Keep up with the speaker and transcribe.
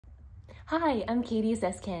Hi, I'm Katie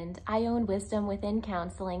Ziskind. I own Wisdom Within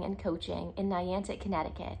Counseling and Coaching in Niantic,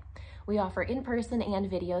 Connecticut. We offer in-person and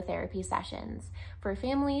video therapy sessions for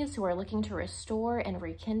families who are looking to restore and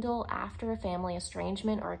rekindle after a family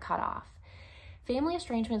estrangement or a cutoff. Family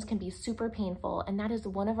estrangements can be super painful, and that is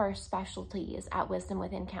one of our specialties at Wisdom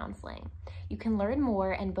Within Counseling. You can learn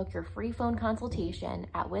more and book your free phone consultation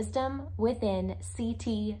at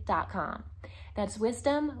wisdomwithinct.com. That's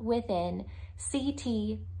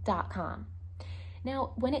wisdomwithinct.com.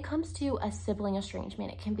 Now, when it comes to a sibling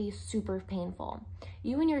estrangement, it can be super painful.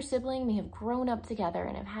 You and your sibling may have grown up together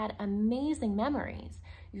and have had amazing memories.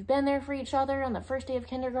 You've been there for each other on the first day of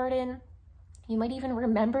kindergarten. You might even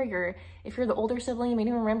remember if you're the older sibling, you might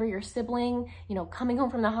even remember your sibling, coming home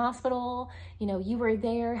from the hospital. You were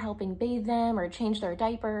there helping bathe them or change their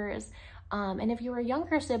diapers. And if you were a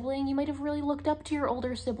younger sibling, you might have really looked up to your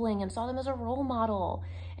older sibling and saw them as a role model.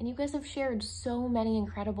 And you guys have shared so many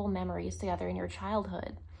incredible memories together in your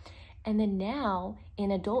childhood. And then now, in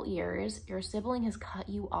adult years, your sibling has cut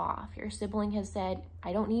you off. Your sibling has said,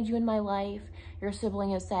 I don't need you in my life. Your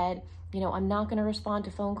sibling has said, I'm not gonna respond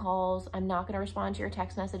to phone calls. I'm not gonna respond to your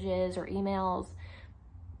text messages or emails.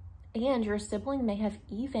 And your sibling may have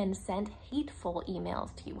even sent hateful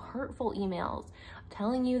emails to you, hurtful emails,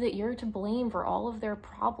 telling you that you're to blame for all of their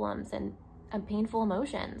problems and painful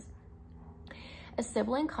emotions. A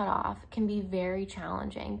sibling cutoff can be very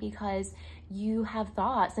challenging because you have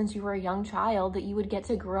thought since you were a young child that you would get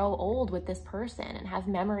to grow old with this person and have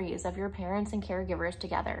memories of your parents and caregivers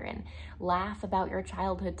together and laugh about your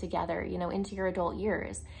childhood together, into your adult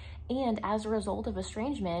years. And as a result of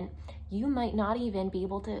estrangement, you might not even be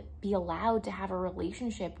able to be allowed to have a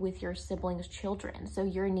relationship with your siblings' children, so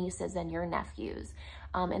your nieces and your nephews.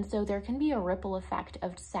 And so there can be a ripple effect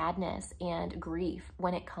of sadness and grief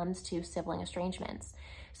when it comes to sibling estrangements.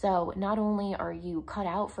 So not only are you cut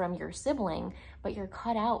out from your sibling, but you're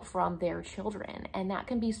cut out from their children. And that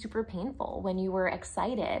can be super painful when you were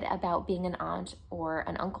excited about being an aunt or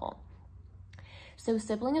an uncle. So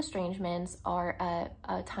sibling estrangements are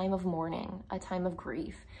a time of mourning, a time of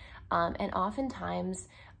grief. And oftentimes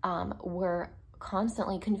we're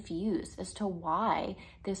constantly confused as to why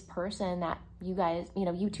this person that you guys,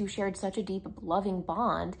 you two shared such a deep, loving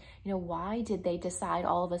bond, why did they decide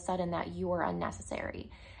all of a sudden that you were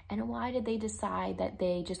unnecessary? And why did they decide that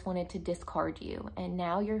they just wanted to discard you? And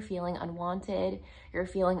now you're feeling unwanted, you're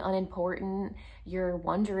feeling unimportant, you're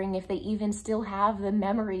wondering if they even still have the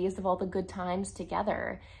memories of all the good times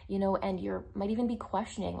together, and you might even be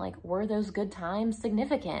questioning, were those good times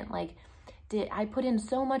significant? Did I put in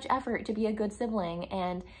so much effort to be a good sibling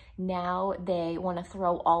and now they want to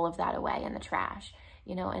throw all of that away in the trash,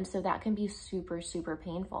 and so that can be super, super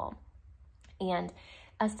painful. And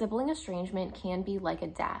a sibling estrangement can be like a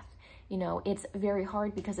death. It's very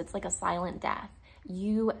hard because it's like a silent death.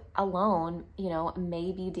 You alone,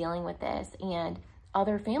 may be dealing with this, and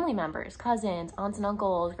other family members, cousins, aunts and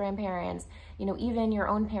uncles, grandparents, even your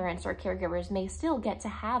own parents or caregivers may still get to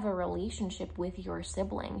have a relationship with your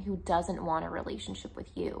sibling who doesn't want a relationship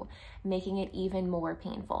with you, making it even more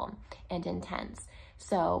painful and intense.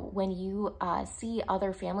 So when you see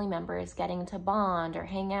other family members getting to bond or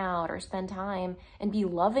hang out or spend time and be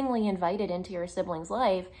lovingly invited into your sibling's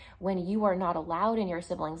life when you are not allowed in your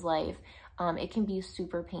sibling's life, it can be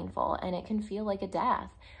super painful and it can feel like a death.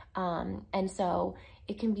 And so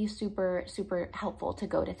it can be super, super helpful to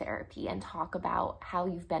go to therapy and talk about how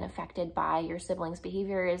you've been affected by your siblings'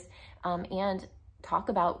 behaviors, and talk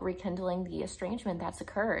about rekindling the estrangement that's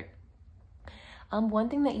occurred. One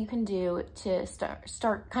thing that you can do to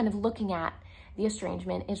start kind of looking at the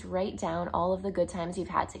estrangement is write down all of the good times you've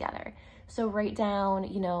had together. So write down,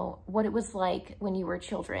 what it was like when you were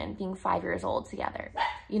children, being 5 years old together,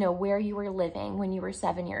 where you were living when you were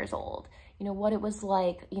 7 years old, what it was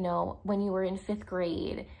like, when you were in 5th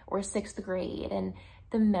grade or 6th grade, and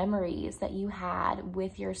the memories that you had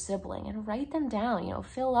with your sibling, and write them down,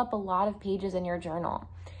 fill up a lot of pages in your journal.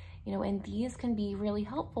 And these can be really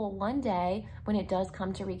helpful one day when it does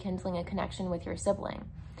come to rekindling a connection with your sibling.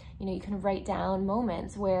 You can write down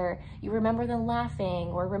moments where you remember them laughing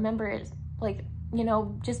or remember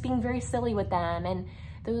just being very silly with them. And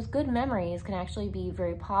those good memories can actually be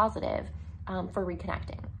very positive for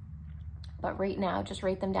reconnecting. But right now, just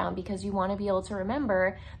write them down because you want to be able to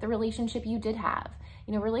remember the relationship you did have.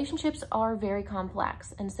 Relationships are very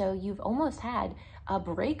complex. And so you've almost had a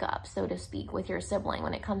breakup, so to speak, with your sibling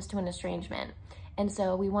when it comes to an estrangement. And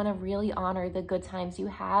so we want to really honor the good times you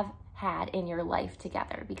have had in your life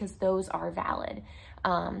together because those are valid.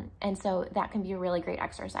 And so that can be a really great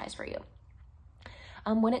exercise for you.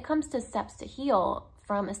 When it comes to steps to heal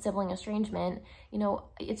from a sibling estrangement, you know,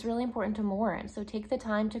 it's really important to mourn. So take the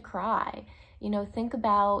time to cry, you know, think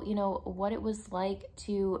about, you know, what it was like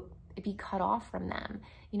to be cut off from them,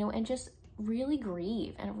 you know, and just really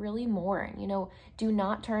grieve and really mourn. You know, do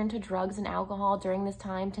not turn to drugs and alcohol during this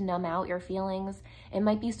time to numb out your feelings. It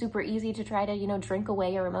might be super easy to try to, you know, drink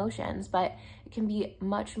away your emotions, but it can be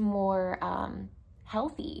much more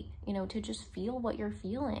healthy, you know, to just feel what you're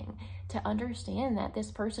feeling, to understand that this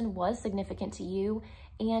person was significant to you,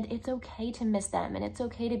 and it's okay to miss them, and it's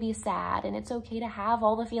okay to be sad, and it's okay to have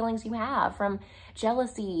all the feelings you have, from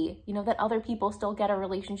jealousy, you know, that other people still get a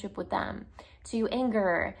relationship with them, to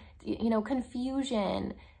anger, you know,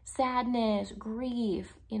 confusion, sadness,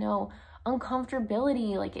 grief, you know,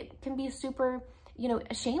 uncomfortability. Like, it can be super, you know,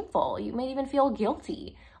 shameful. You may even feel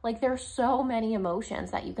guilty. Like, there's so many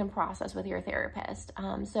emotions that you can process with your therapist.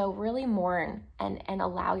 So really mourn and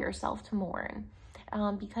allow yourself to mourn.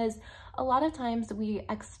 Because a lot of times we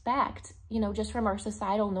expect, you know, just from our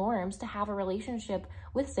societal norms, to have a relationship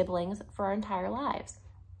with siblings for our entire lives.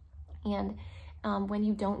 And when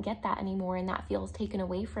you don't get that anymore and that feels taken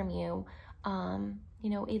away from you, you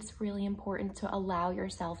know, it's really important to allow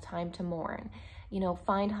yourself time to mourn. You know,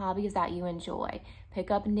 find hobbies that you enjoy. Pick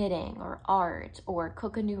up knitting or art, or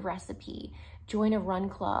cook a new recipe. Join a run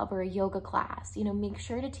club or a yoga class. You know, make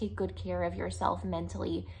sure to take good care of yourself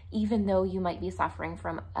mentally, even though you might be suffering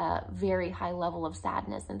from a very high level of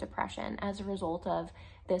sadness and depression as a result of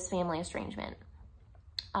this family estrangement.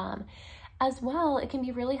 As well, it can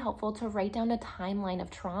be really helpful to write down a timeline of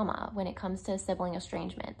trauma when it comes to sibling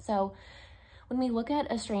estrangement. So when we look at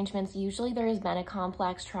estrangements, usually there has been a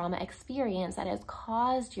complex trauma experience that has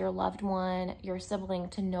caused your loved one, your sibling,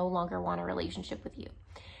 to no longer want a relationship with you.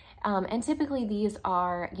 And typically these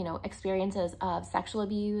are, you know, experiences of sexual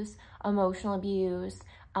abuse, emotional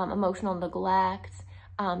neglect,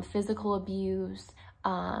 physical abuse,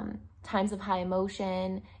 times of high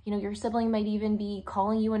emotion. You know, your sibling might even be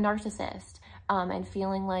calling you a narcissist, and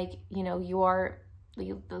feeling like, you know, you are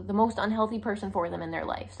the most unhealthy person for them in their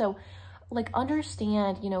life. So, like,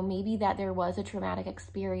 understand, you know, maybe that there was a traumatic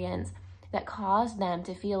experience that caused them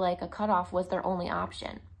to feel like a cutoff was their only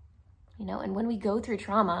option. You know, and when we go through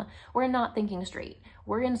trauma, we're not thinking straight.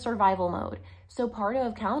 We're in survival mode. So part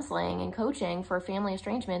of counseling and coaching for family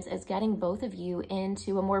estrangements is getting both of you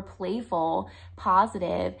into a more playful,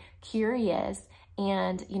 positive, curious,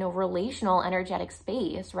 and, you know, relational, energetic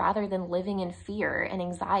space, rather than living in fear and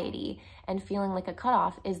anxiety and feeling like a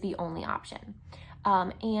cutoff is the only option.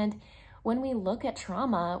 And when we look at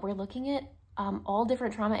trauma, we're looking at all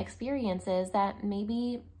different trauma experiences that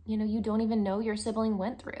maybe, you know, you don't even know your sibling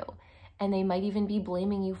went through, and they might even be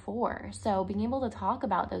blaming you for. So being able to talk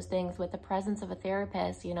about those things with the presence of a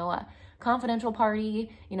therapist, you know, a confidential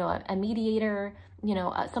party, you know, a mediator, you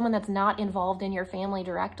know, someone that's not involved in your family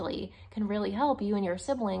directly, can really help you and your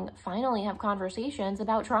sibling finally have conversations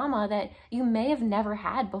about trauma that you may have never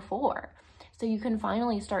had before. So you can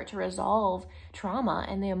finally start to resolve trauma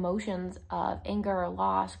and the emotions of anger,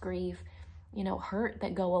 loss, grief, you know, hurt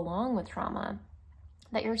that go along with trauma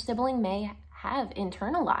that your sibling may have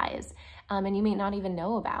internalized, and you may not even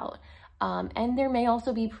know about. And there may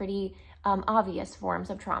also be pretty obvious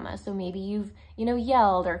forms of trauma. So maybe you've, you know,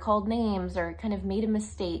 yelled or called names or kind of made a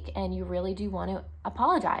mistake, and you really do want to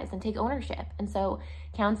apologize and take ownership. And so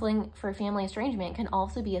counseling for family estrangement can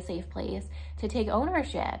also be a safe place to take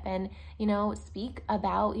ownership and, you know, speak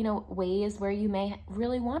about, you know, ways where you may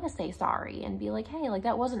really want to say sorry and be like, hey, like,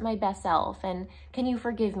 that wasn't my best self, and can you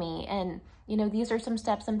forgive me? And, you know, these are some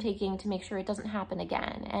steps I'm taking to make sure it doesn't happen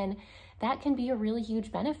again. And that can be a really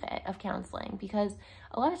huge benefit of counseling, because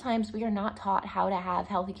a lot of times we are not taught how to have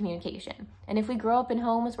healthy communication. And if we grow up in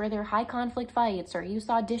homes where there are high conflict fights, or you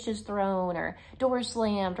saw dishes thrown or doors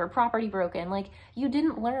slammed or property broken, like, you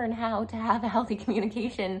didn't learn how to have a healthy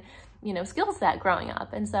communication, you know, skill set growing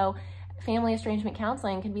up. And so family estrangement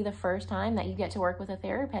counseling can be the first time that you get to work with a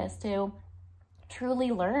therapist to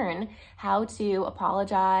truly learn how to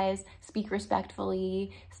apologize, speak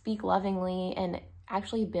respectfully, speak lovingly, and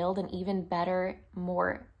actually build an even better,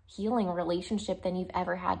 more healing relationship than you've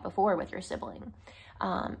ever had before with your sibling.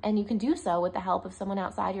 And you can do so with the help of someone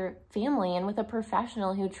outside your family and with a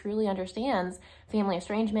professional who truly understands family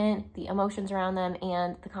estrangement, the emotions around them,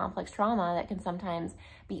 and the complex trauma that can sometimes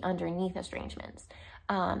be underneath estrangements.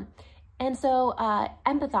 And so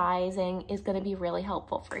empathizing is going to be really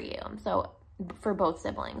helpful for you. So for both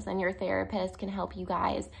siblings, and your therapist can help you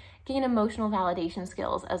guys gain emotional validation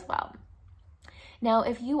skills as well. Now,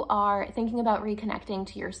 if you are thinking about reconnecting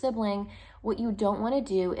to your sibling, what you don't want to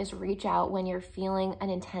do is reach out when you're feeling an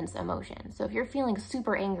intense emotion. So if you're feeling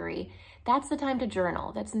super angry, that's the time to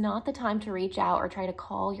journal. That's not the time to reach out or try to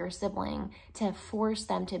call your sibling to force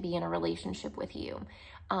them to be in a relationship with you.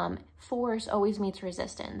 Force always meets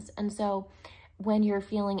resistance. And so when you're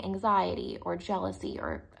feeling anxiety or jealousy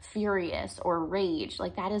or furious or rage,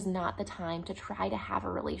 like that is not the time to try to have a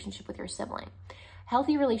relationship with your sibling.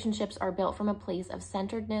 Healthy relationships are built from a place of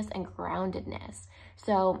centeredness and groundedness.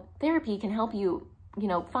 So therapy can help you,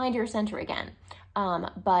 find your center again.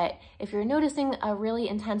 But if you're noticing a really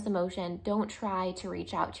intense emotion, don't try to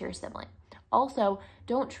reach out to your sibling. Also,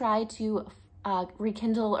 don't try to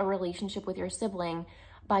rekindle a relationship with your sibling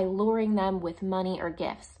by luring them with money or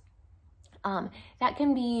gifts. That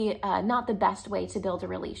can be not the best way to build a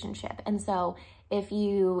relationship. And so if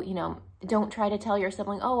you, don't try to tell your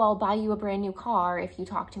sibling, oh, I'll buy you a brand new car if you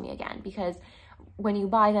talk to me again, because when you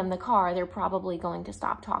buy them the car, they're probably going to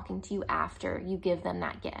stop talking to you after you give them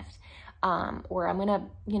that gift. Or I'm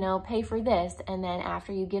gonna, pay for this. And then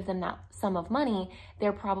after you give them that sum of money,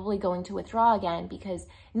 they're probably going to withdraw again because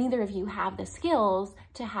neither of you have the skills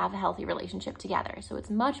to have a healthy relationship together. So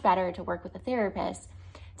it's much better to work with a therapist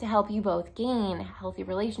to help you both gain healthy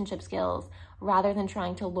relationship skills rather than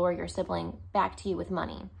trying to lure your sibling back to you with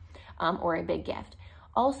money or a big gift.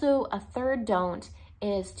 Also, a third don't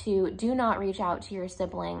is to do not reach out to your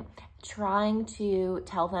sibling trying to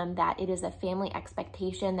tell them that it is a family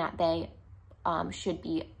expectation that they should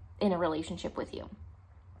be in a relationship with you.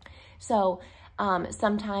 So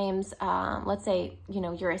sometimes, let's say,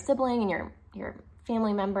 you're a sibling and your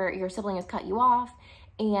family member, your sibling has cut you off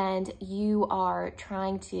and you are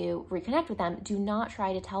trying to reconnect with them. Do not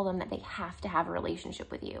try to tell them that they have to have a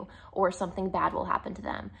relationship with you or something bad will happen to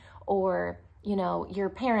them, or your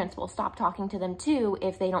parents will stop talking to them too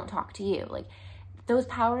if they don't talk to you. Like, those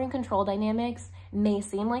power and control dynamics may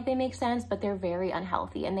seem like they make sense, but they're very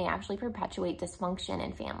unhealthy and they actually perpetuate dysfunction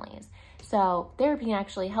in families. So therapy can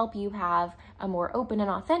actually help you have a more open and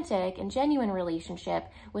authentic and genuine relationship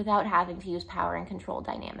without having to use power and control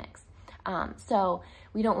dynamics. So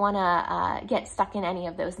we don't want to get stuck in any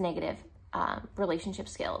of those negative relationship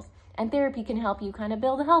skills. And therapy can help you kind of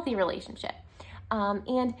build a healthy relationship.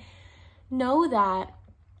 And know that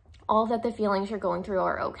all that the feelings you're going through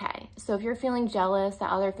are okay. So if you're feeling jealous that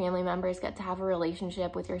other family members get to have a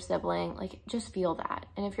relationship with your sibling, like, just feel that.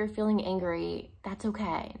 And if you're feeling angry, that's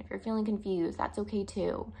okay. And if you're feeling confused, that's okay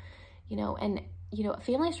too.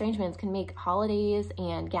 Family estrangements can make holidays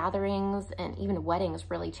and gatherings and even weddings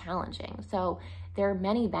really challenging. So there are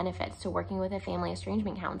many benefits to working with a family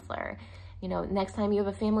estrangement counselor. Next time you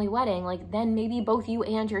have a family wedding, then maybe both you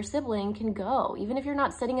and your sibling can go. Even if you're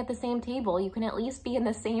not sitting at the same table, you can at least be in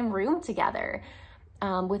the same room together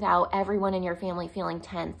without everyone in your family feeling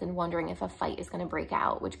tense and wondering if a fight is going to break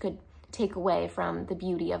out, which could take away from the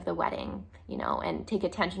beauty of the wedding, and take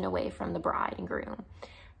attention away from the bride and groom.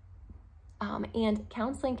 And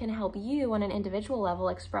counseling can help you on an individual level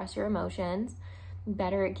express your emotions,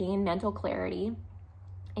 better gain mental clarity,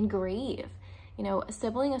 and grieve.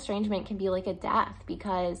 Sibling estrangement can be like a death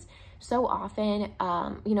because so often,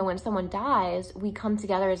 when someone dies, we come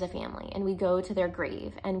together as a family and we go to their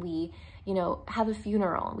grave and we, have a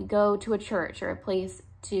funeral. We go to a church or a place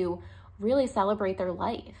to really celebrate their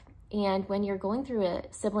life. And when you're going through a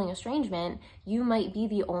sibling estrangement, you might be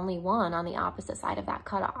the only one on the opposite side of that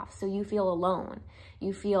cutoff. So you feel alone,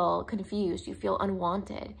 you feel confused, you feel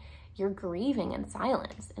unwanted. You're grieving in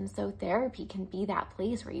silence. And so therapy can be that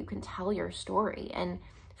place where you can tell your story and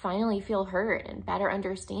finally feel heard and better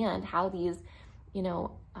understand how these,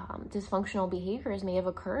 dysfunctional behaviors may have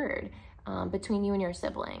occurred between you and your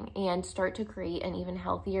sibling, and start to create an even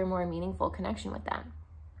healthier, more meaningful connection with them.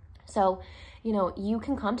 So, you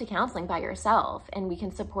can come to counseling by yourself and we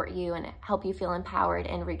can support you and help you feel empowered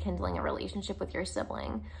in rekindling a relationship with your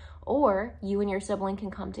sibling. Or you and your sibling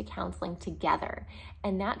can come to counseling together.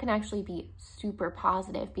 And that can actually be super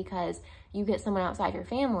positive because you get someone outside your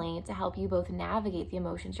family to help you both navigate the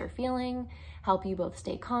emotions you're feeling, help you both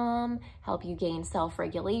stay calm, help you gain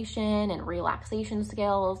self-regulation and relaxation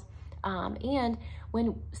skills. And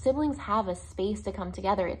when siblings have a space to come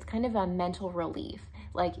together, it's kind of a mental relief.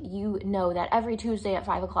 Like, that every Tuesday at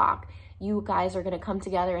 5 o'clock, you guys are going to come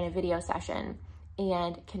together in a video session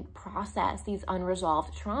and can process these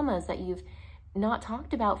unresolved traumas that you've not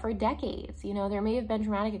talked about for decades. There may have been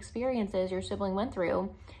traumatic experiences your sibling went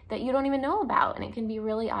through that you don't even know about, and it can be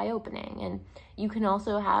really eye-opening. And you can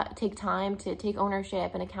also take time to take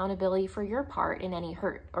ownership and accountability for your part in any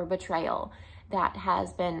hurt or betrayal that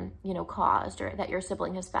has been, caused or that your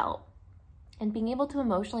sibling has felt. And being able to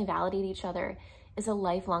emotionally validate each other is a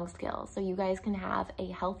lifelong skill. So you guys can have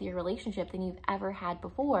a healthier relationship than you've ever had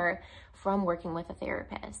before from working with a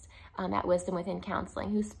therapist at Wisdom Within Counseling,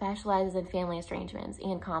 who specializes in family estrangements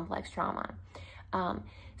and complex trauma.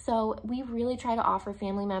 So we really try to offer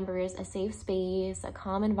family members a safe space, a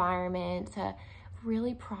calm environment to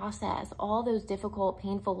really process all those difficult,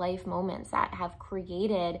 painful life moments that have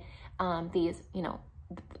created these,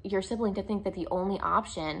 your sibling to think that the only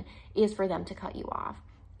option is for them to cut you off.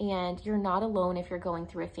 And you're not alone if you're going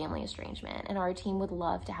through a family estrangement, and our team would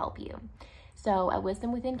love to help you. So at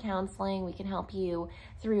Wisdom Within Counseling, we can help you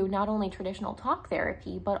through not only traditional talk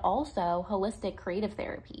therapy, but also holistic creative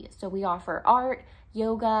therapy. So we offer art,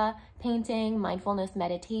 yoga, painting, mindfulness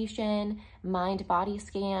meditation, mind-body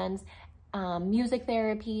scans, music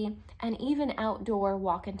therapy, and even outdoor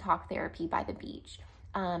walk and talk therapy by the beach.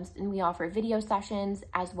 And we offer video sessions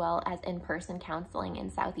as well as in-person counseling in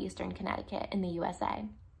southeastern Connecticut in the USA.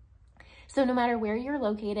 So no matter where you're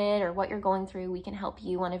located or what you're going through, we can help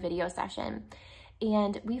you on a video session.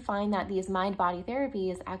 And we find that these mind-body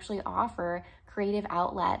therapies actually offer creative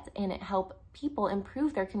outlets and it help people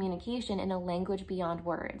improve their communication in a language beyond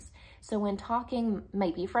words. So when talking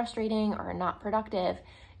might be frustrating or not productive,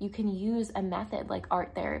 you can use a method like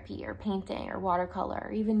art therapy or painting or watercolor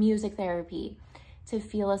or even music therapy to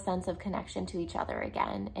feel a sense of connection to each other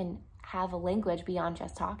again and have a language beyond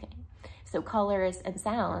just talking. So colors and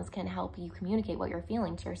sounds can help you communicate what you're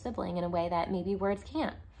feeling to your sibling in a way that maybe words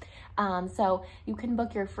can't. So you can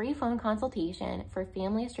book your free phone consultation for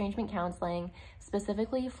family estrangement counseling,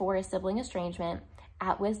 specifically for a sibling estrangement,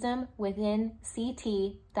 at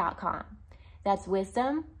wisdomwithinct.com. That's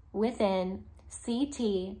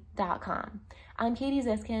wisdomwithinct.com. I'm Katie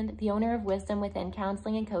Ziskind, the owner of Wisdom Within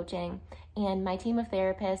Counseling and Coaching, and my team of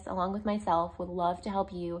therapists, along with myself, would love to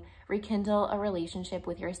help you rekindle a relationship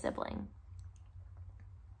with your sibling.